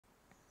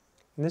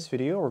In this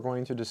video, we're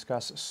going to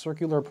discuss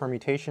circular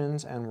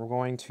permutations, and we're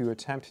going to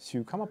attempt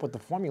to come up with the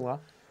formula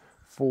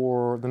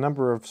for the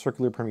number of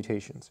circular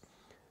permutations.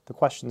 The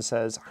question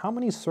says, how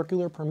many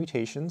circular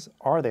permutations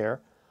are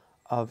there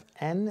of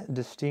n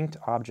distinct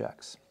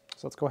objects?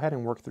 So let's go ahead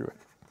and work through it.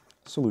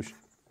 Solution.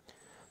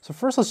 So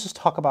first, let's just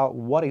talk about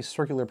what a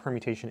circular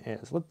permutation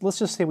is. Let's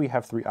just say we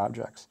have three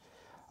objects,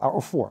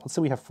 or four. Let's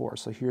say we have four.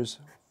 So here's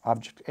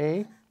object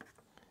A,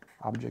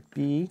 object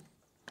B,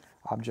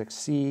 object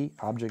C,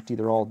 object D.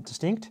 They're all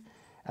distinct.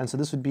 And so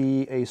this would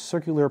be a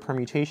circular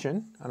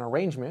permutation, an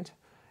arrangement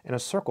in a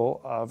circle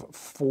of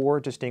four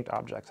distinct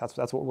objects.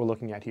 That's what we're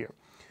looking at here.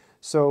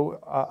 So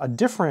a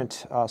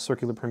different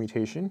circular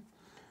permutation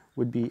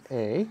would be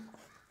A,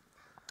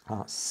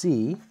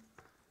 C,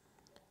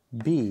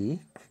 B,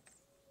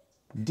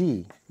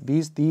 D.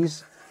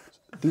 These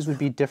would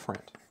be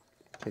different.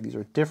 Okay, these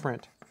are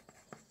different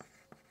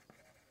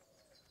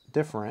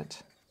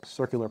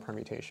circular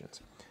permutations.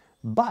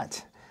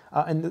 But,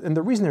 and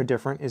the reason they're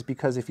different is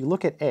because if you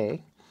look at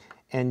A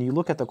and you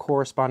look at the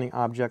corresponding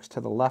objects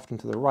to the left and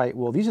to the right,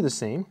 well, these are the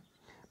same,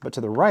 but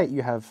to the right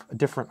you have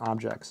different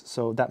objects,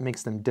 so that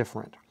makes them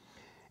different.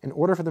 In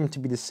order for them to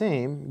be the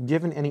same,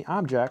 given any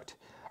object,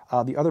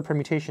 the other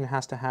permutation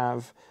has to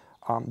have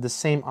the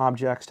same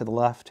objects to the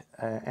left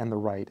and the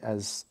right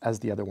as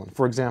the other one.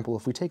 For example,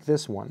 if we take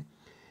this one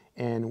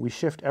and we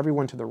shift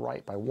everyone to the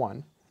right by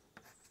 1,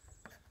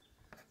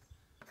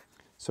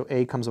 so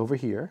A comes over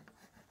here,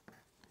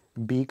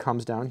 B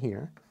comes down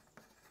here,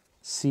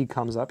 C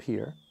comes up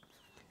here,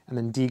 and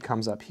then D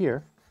comes up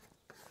here.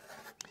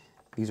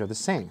 These are the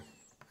same.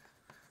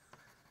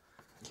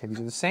 Okay, these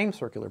are the same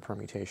circular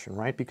permutation,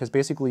 right? Because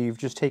basically you've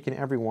just taken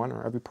everyone,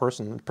 or every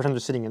person, pretend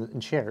they're sitting in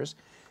chairs,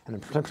 and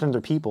then pretend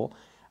they're people,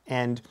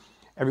 and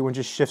everyone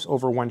just shifts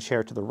over one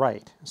chair to the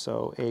right.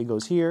 So A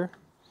goes here,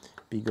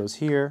 B goes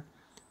here,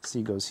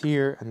 C goes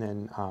here, and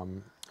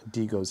then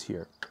D goes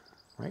here,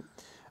 right?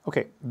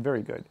 Okay,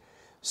 very good.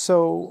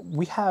 So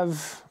we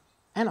have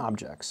n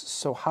objects.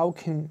 So how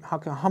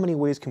many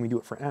ways can we do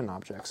it for n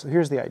objects? So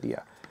here's the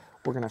idea.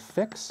 We're going to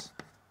fix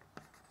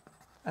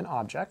an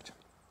object.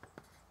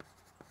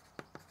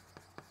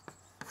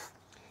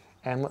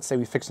 And let's say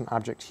we fix an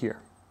object here.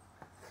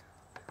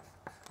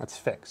 That's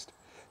fixed.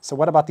 So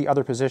what about the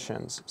other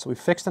positions? So we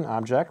fixed an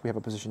object. We have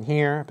a position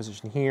here, a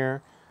position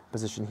here, a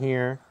position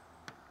here,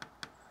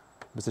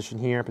 a position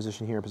here, a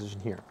position here, a position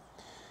here.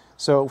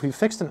 So if we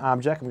fixed an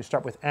object and we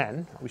start with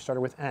n, we started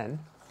with n,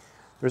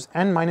 there's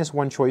n minus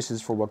 1 choices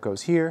for what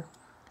goes here,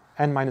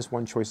 n minus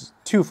 1 choices,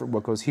 2 for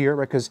what goes here,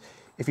 right? Because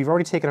if you've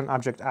already taken an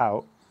object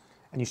out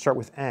and you start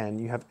with n,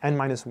 you have n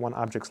minus 1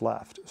 objects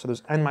left. So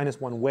there's n minus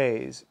 1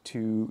 ways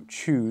to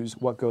choose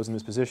what goes in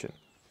this position.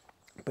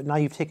 But now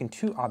you've taken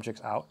 2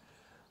 objects out,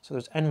 so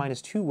there's n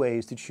minus 2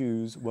 ways to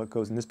choose what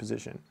goes in this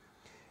position.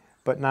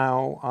 But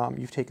now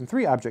you've taken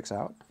 3 objects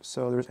out,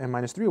 so there's n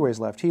minus 3 ways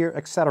left here,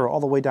 etc., all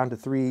the way down to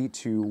 3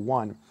 to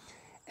 1.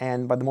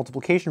 And by the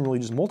multiplication rule,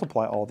 you just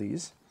multiply all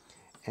these,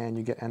 and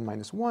you get n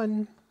minus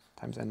 1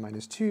 times n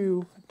minus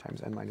 2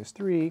 times n minus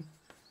 3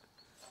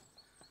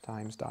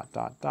 times dot,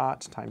 dot,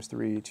 dot, times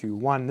 3 to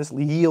 1. This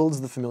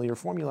yields the familiar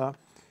formula,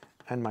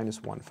 n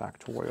minus 1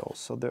 factorial.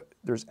 So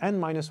there's n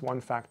minus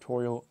 1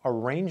 factorial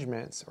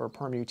arrangements or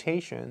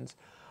permutations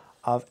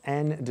of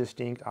n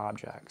distinct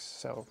objects.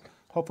 So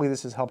hopefully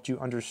this has helped you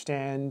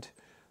understand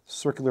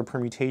circular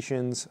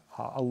permutations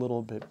a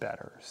little bit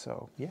better.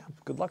 So yeah,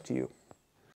 good luck to you.